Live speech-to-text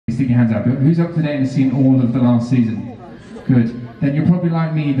stick your hands up. Who's up to date and has seen all of the last season? Good. Then you're probably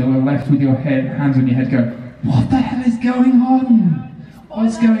like me, that were left with your hands on your head going, what the hell is going on?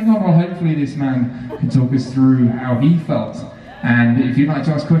 What's going on? Well, hopefully this man can talk us through how he felt. And if you'd like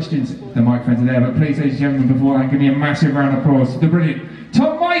to ask questions, the microphones are there. But please, ladies and gentlemen, before that, give me a massive round of applause for the brilliant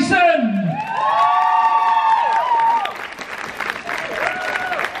Mison!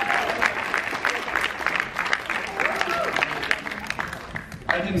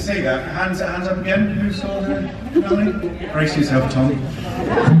 I didn't see that. Hands up again. Who saw the finale? Brace yourself, Tom.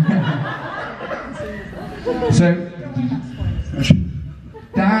 So,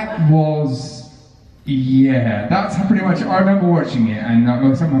 that was, yeah, that's pretty much, I remember watching it, and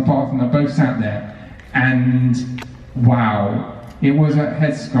some of my partners both sat there, and wow, it was a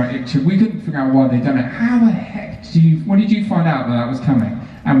head scratch. We couldn't figure out why they'd done it. How the heck when did you find out that that was coming,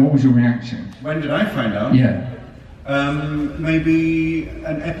 and what was your reaction? When did I find out? Yeah. Maybe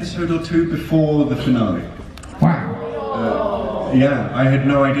an episode or two before the finale. Wow. Yeah, I had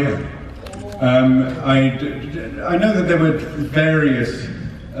no idea. I know that there were various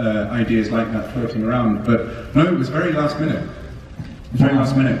ideas like that floating around, but no, it was very last minute. Very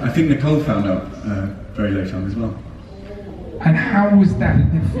last minute. I think Nicole found out very late on as well. And how was that?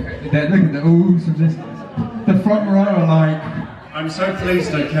 Look at the oohs of this. The front row are like, I'm so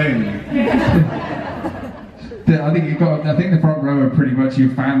pleased I came. I think the front row are pretty much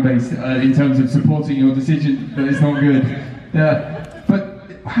your fan base in terms of supporting your decision that it's not good. But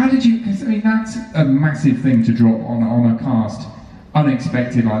how did you? Because I mean, that's a massive thing to drop on a cast,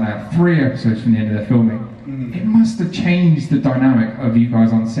 unexpected like that. 3 episodes from the end of the filming. Mm-hmm. It must have changed the dynamic of you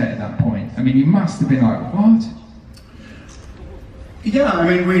guys on set at that point. I mean, you must have been like, what? Yeah, I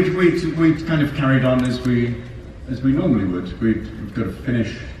mean, we'd kind of carried on as we normally would. We've got to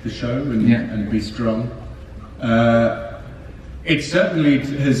finish the show and be strong. It certainly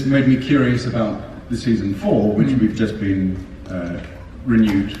has made me curious about the season 4, which we've just been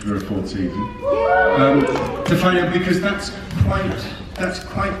renewed for a 4th season. To find out, because that's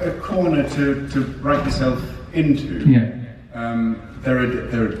quite a corner to write yourself into. Yeah. There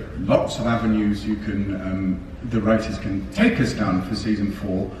are lots of avenues you can the writers can take us down for season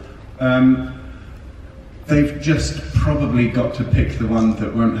 4. They've just probably got to pick the one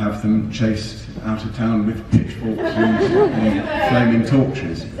that won't have them chased out of town with pitchforks and flaming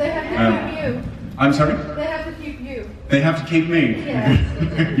torches. They have to keep you. I'm sorry? They have to keep you. They have to keep me?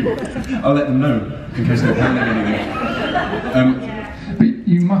 Yeah. I'll let them know, in case they're planning anything. But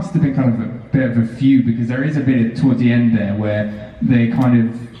you must have been kind of a bit of a few, because there is a bit towards the end there where they kind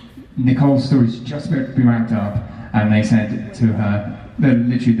of, Nicole's story's just about to be wrapped up, and they said to her,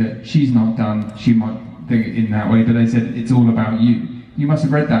 literally that she's not done, she might think it in that way, but they said it's all about you. You must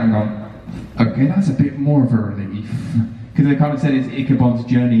have read that and gone, okay, that's a bit more of a relief. Because they kind of said it's Ichabod's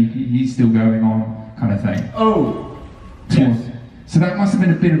journey, he's still going on, kind of thing. Oh, yes. So that must have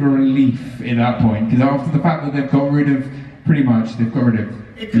been a bit of a relief at that point, because after the fact that they've got rid of, pretty much, they've got rid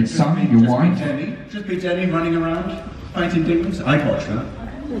of your son, your wife. Just be Jenny running around, fighting demons. I'd watch that.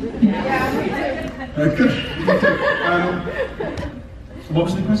 Good. What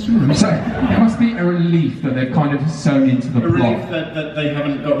was the question? So, it must be a relief that they've kind of sewn into the plot. A relief that they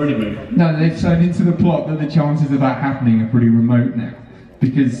haven't got rid of me? No, they've sewn into the plot that the chances of that happening are pretty remote now.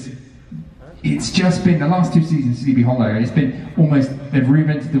 Because it's just been, the last 2 seasons of Sleepy Hollow, it's been almost, they've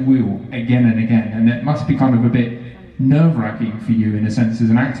reinvented the wheel again and again, and it must be kind of a bit nerve-wracking for you in a sense as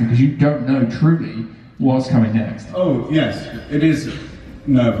an actor, because you don't know truly what's coming next. Oh, yes, it is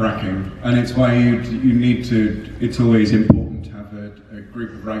nerve-wracking, and it's why you need to, it's always important to have a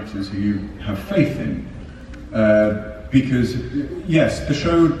group of writers who you have faith in, because yes, the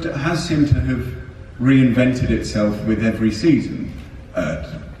show has seemed to have reinvented itself with every season.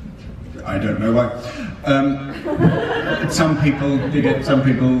 I don't know why. Some people dig it, some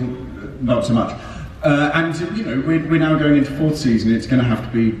people not so much. And you know, we're now going into 4th season, it's going to have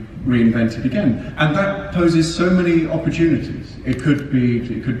to be reinvented again. And that poses so many opportunities. It could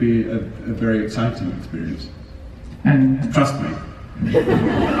be a very exciting experience. And trust me, it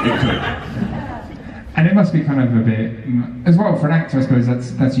could. And it must be kind of a bit, as well for an actor, I suppose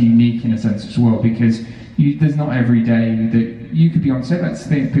that's unique in a sense as well, because there's not every day that you could be on set. Let's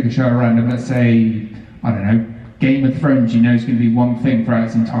pick a show around, and let's say, I don't know, Game of Thrones, you know it's going to be one thing throughout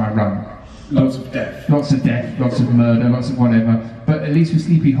its entire run. Lots of death. Lots of death, lots of murder, lots of whatever. But at least with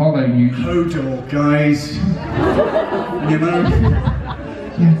Sleepy Hollow, you... Hodor, guys. You know?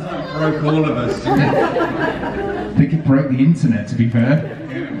 Yes. That broke all of us. I think it broke the internet, to be fair.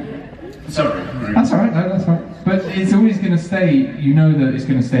 Yeah. Sorry. That's alright, no, that's fine. But it's always going to stay, you know that it's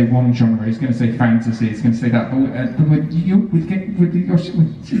going to stay one genre, it's going to say fantasy, it's going to say that, but with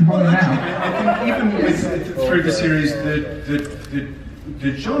Well, now. actually, I think even through the series,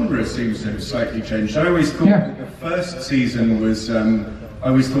 the genre seems to have slightly changed. I always thought that the first season was, I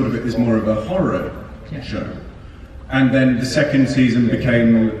always thought of it as more of a horror show. And then the second season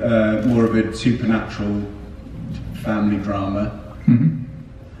became more of a supernatural family drama. Mm-hmm.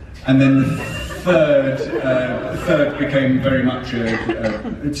 And then the third became very much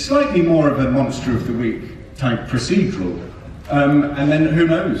a slightly more of a Monster of the Week type procedural. And then who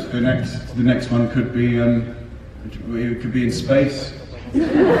knows? The next one could be it could be in space.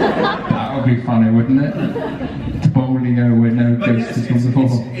 That would be funny, wouldn't it? To boldly go where no ghost has gone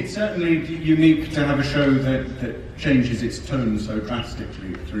before. It's certainly unique to have a show that changes its tone so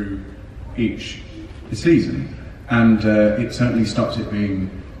drastically through each season, and it certainly stops it being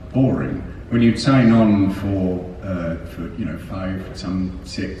boring. When you sign on for 5, some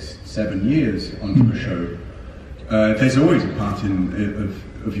 6, 7 years onto a show, there's always a part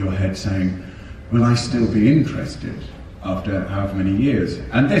of your head saying, will I still be interested after however many years?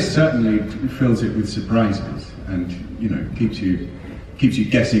 And this certainly fills it with surprises and keeps you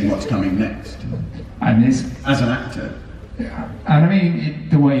guessing what's coming next. And this, as an actor. Yeah. And I mean,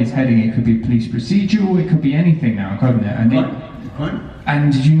 the way it's heading, it could be police procedural, it could be anything now, couldn't it? And Right.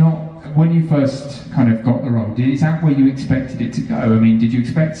 And did you not, when you first kind of got the role, is that where you expected it to go? I mean, did you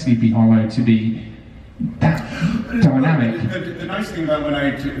expect Sleepy Hollow to be that dynamic? The nice thing about when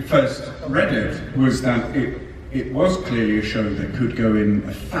I first read it was that it was clearly a show that could go in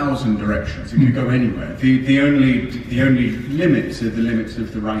 1,000 directions. It could go anywhere. The only limits are the limits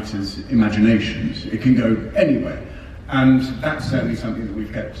of the writer's imaginations. It can go anywhere, and that's certainly something that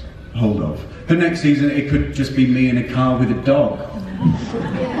we've kept hold of. The next season, it could just be me in a car with a dog.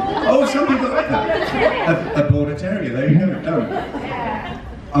 Oh, some people like that. A border terrier. There you go. Done.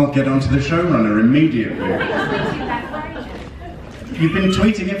 I'll get onto the showrunner immediately. You've been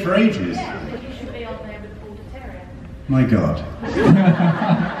tweeting it for ages. My God.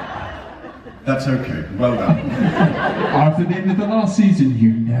 That's okay. Well done. After the end of the last season,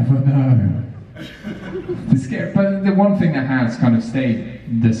 you never know. But the one thing that has kind of stayed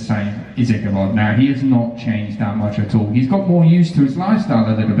the same is Ichabod. Now, he has not changed that much at all. He's got more used to his lifestyle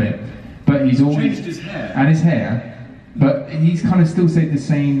a little bit, but he's always changed his hair. And his hair. But he's kind of still stayed the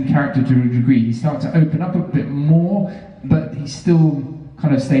same character to a degree. He started to open up a bit more, but he's still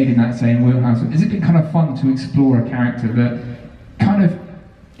kind of stayed in that same wheelhouse. Has it been kind of fun to explore a character that kind of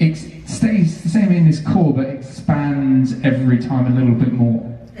stays the same in his core, but expands every time a little bit more?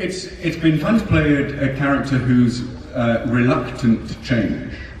 It's been fun to play a character who's reluctant to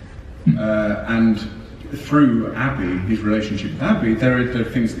change, and through Abby, his relationship with Abby, there are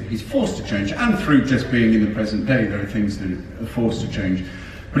things that he's forced to change, and through just being in the present day, there are things that are forced to change.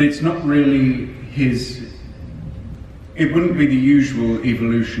 But it's not really his. It wouldn't be the usual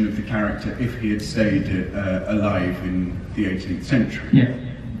evolution of the character if he had stayed alive in the 18th century. Yeah.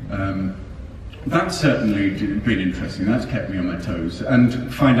 That's certainly been interesting. That's kept me on my toes,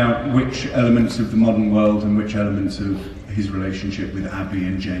 and find out which elements of the modern world and which elements of his relationship with Abby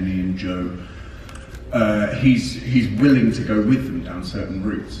and Jenny and Joe, he's willing to go with them down certain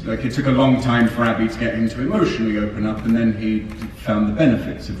routes. Like, it took a long time for Abby to get him to emotionally open up, and then he found the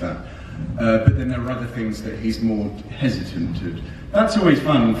benefits of that. But then there are other things that he's more hesitant to. That's always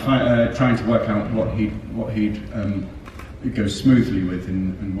fun, trying to work out what he'd go smoothly with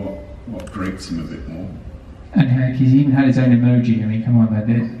and what grates him a bit more. And heck, he's even had his own emoji. I mean, come on,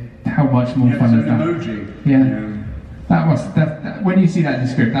 how much more fun is that? Emoji. Yeah. That when you see that in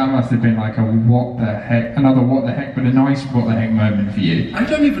the script, that must have been like a what the heck, another what the heck, but a nice what the heck moment for you. I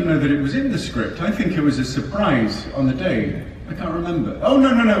don't even know that it was in the script. I think it was a surprise on the day. I can't remember. Oh,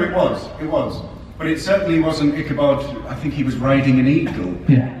 no, it was. But it certainly wasn't Ichabod. I think he was riding an eagle.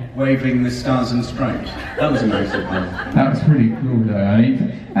 Yeah. Waving the stars and stripes. That was amazing. That was pretty cool, though. I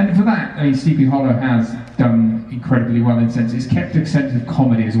mean, and for that, I mean, Sleepy Hollow has done incredibly well in the sense it's kept a sense of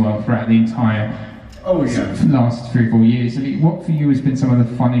comedy as well throughout the entire last 3 or 4 years. I mean, what for you has been some of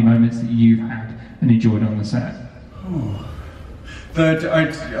the funny moments that you've had and enjoyed on the set?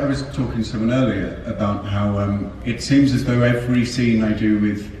 I was talking to someone earlier about how it seems as though every scene I do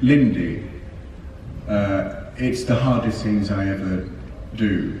with Lindy, it's the hardest scenes I ever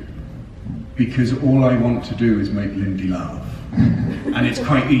do, because all I want to do is make Lindy laugh. And it's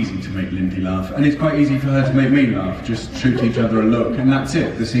quite easy to make Lindy laugh, and it's quite easy for her to make me laugh. Just shoot each other a look, and that's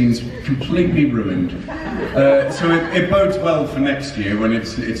it. The scene's completely ruined. So it bodes well for next year when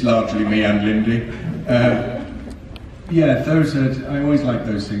it's largely me and Lindy. Yeah, I always like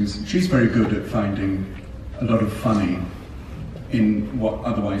those things. She's very good at finding a lot of funny in what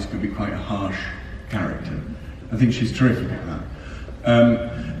otherwise could be quite a harsh character. I think she's terrific at that.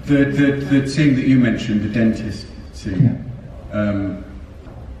 The scene that you mentioned, the dentist scene,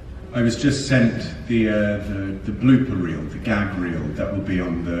 I was just sent the blooper reel, the gag reel that will be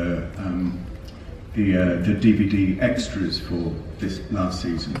on the DVD extras for this last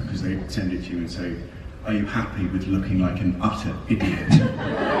season, because they send it to you and say, "Are you happy with looking like an utter idiot?"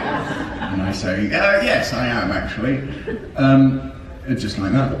 And I say, "Yes, I am actually." Just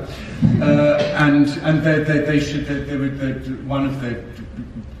like that. And one of the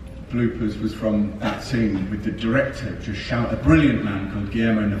bloopers was from that scene with the director a brilliant man called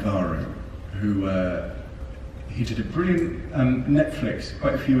Guillermo Navarro, who he did a brilliant Netflix,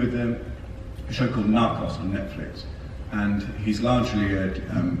 quite a few of them, a show called Narcos on Netflix, and he's largely a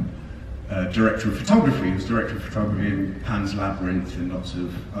director of photography. He was director of photography in Pan's Labyrinth and lots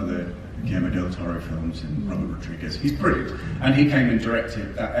of other Guillermo del Toro films and Robert Rodriguez. He's brilliant. And he came and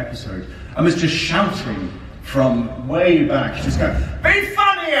directed that episode and was just shouting from way back, just going, "Be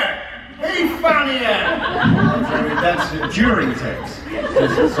funnier! Be funnier!" That's during takes.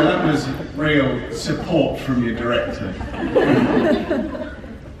 So that was real support from your director.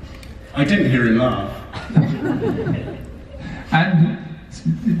 I didn't hear him laugh. And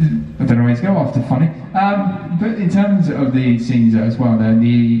I don't know where to go after funny. But in terms of the scenes as well,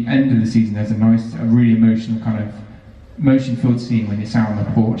 the end of the season, there's a really emotional kind of motion-filled scene when you're sat on the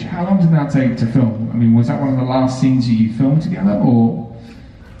porch. How long did that take to film? I mean, was that one of the last scenes that you filmed together, or?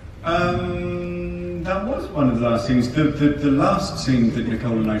 That was one of the last scenes. The last scene that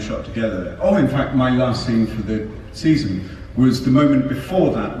Nicole and I shot together, in fact, my last scene for the season, was the moment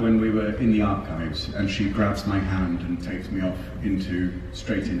before that when we were in the archives and she grabs my hand and takes me off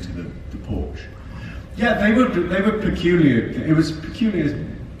straight into the porch. Yeah, they were peculiar. It was peculiar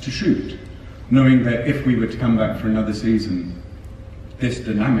to shoot, knowing that if we were to come back for another season, this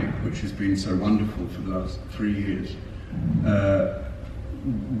dynamic, which has been so wonderful for the last 3 years,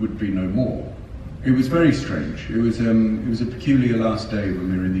 would be no more. It was very strange. It was a peculiar last day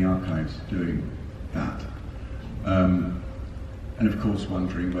when we were in the archives doing that. And of course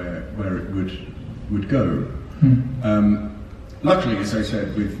wondering where it would go. Luckily, as I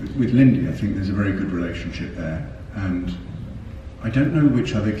said, with Lindy, I think there's a very good relationship there, and I don't know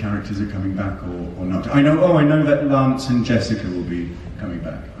which other characters are coming back or not. I know that Lance and Jessica will be coming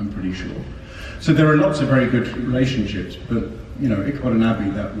back, I'm pretty sure. So there are lots of very good relationships, but you know, Ichabod and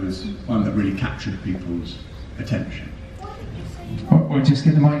Abby, that was one that really captured people's attention. Or just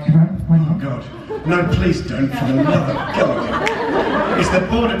get the microphone. Oh God. No, please don't, for the love of God. It's the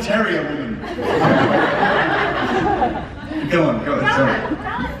Border Terrier woman. Go on, sorry.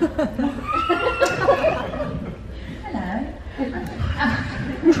 Hello.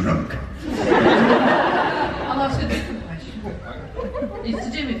 Drunk. I'll ask a different question. It's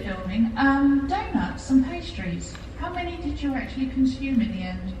to do with filming. Donuts and pastries. How many did you actually consume in the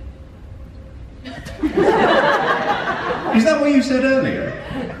end? Is that what you said earlier?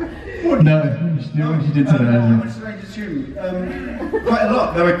 What? No, she did say that earlier. How much did I consume? Quite a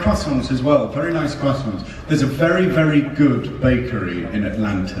lot. There were croissants as well, very nice croissants. There's a very, very good bakery in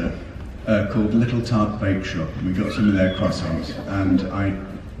Atlanta called Little Tart Bake Shop, and we got some of their croissants, and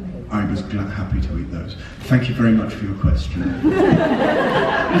I was happy to eat those. Thank you very much for your question.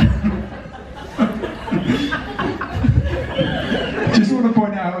 Just want to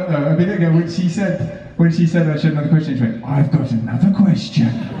point out, though, a minute ago when she said I should have another question, she went, "I've got another question."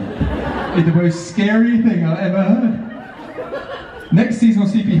 It's the most scary thing I've ever heard. Next season on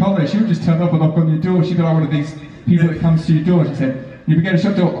CP Hollow, she'll just turn up and knock on your door. She'll be like one of these people that comes to your door. She said, "You begin to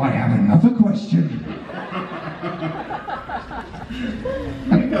shut the door. I have another question."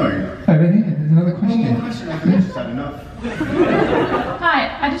 Where are you going? Over here, there's another question. One more question. I think I've just had enough. Hi,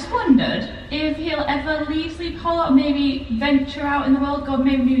 I just wondered if he'll ever leave Sleep Hollow, or maybe venture out in the world, go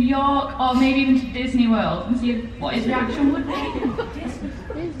maybe New York, or maybe even to Disney World, and see what his reaction would be.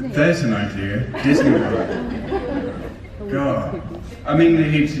 There's an idea. Disney World. God. I mean,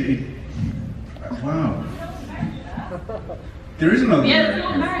 wow. There is another Yeah, there's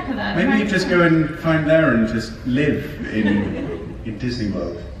North America there. Maybe right? you just go and find there and just live in Disney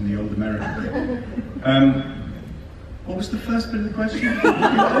World, in the old America. What was the first bit of the question?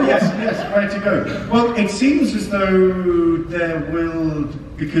 yes, where to go? Well, it seems as though there will,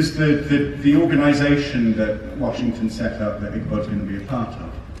 because the organisation that Washington set up that Ichabod's going to be a part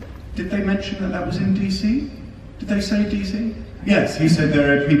of, did they mention that was in DC? Did they say DC? Yes, he said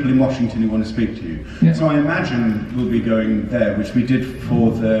there are people in Washington who want to speak to you. Yeah. So I imagine we'll be going there, which we did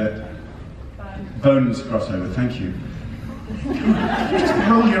for the Bones crossover. Thank you. Just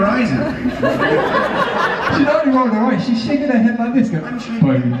roll your eyes at me. She's not only rolling her eyes, she's shaking her head like this, going, I'm shaking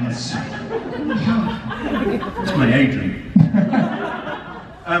my bones. It's my Adrian.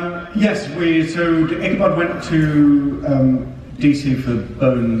 Yes, so Ichabod went to DC for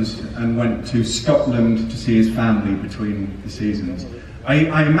Bones and went to Scotland to see his family between the seasons.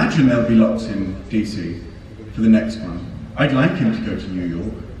 I imagine there'll be lots in DC for the next one. I'd like him to go to New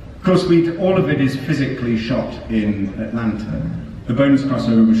York. Of course, all of it is physically shot in Atlanta. The Bones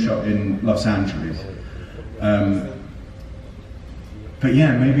crossover was shot in Los Angeles. But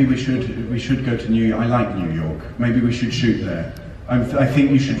yeah, maybe we should go to New York. I like New York. Maybe we should shoot there. I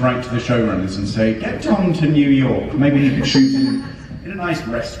think you should write to the showrunners and say, get Tom to New York. Maybe he could shoot in a nice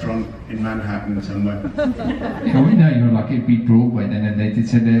restaurant in Manhattan somewhere. Yeah, we know you're like, it'd be Broadway then, and they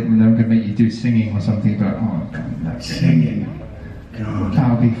said they were going to make you do singing or something, but oh God, no. Singing. God.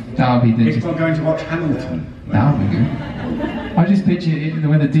 That'll be the... It's not going to watch Hamilton. That'll be good. I just picture it,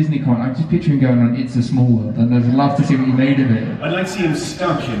 when the Disney con, I just picture him going on It's a Small World, and I'd love to see what you made of it. I'd like to see him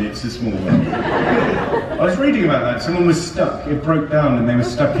stuck in It's a Small World. I was reading about that. Someone was stuck. It broke down and they were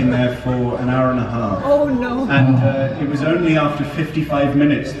stuck in there for an hour and a half. Oh no. And it was only after 55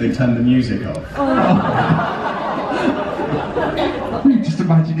 minutes they turned the music off. Just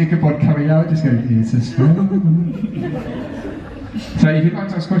imagine Ichabod coming out, just going, It's a Small World. So if you'd like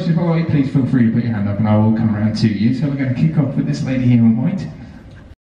to ask questions, by the way, please feel free to put your hand up and I will come around to you. So we're going to kick off with this lady here in white.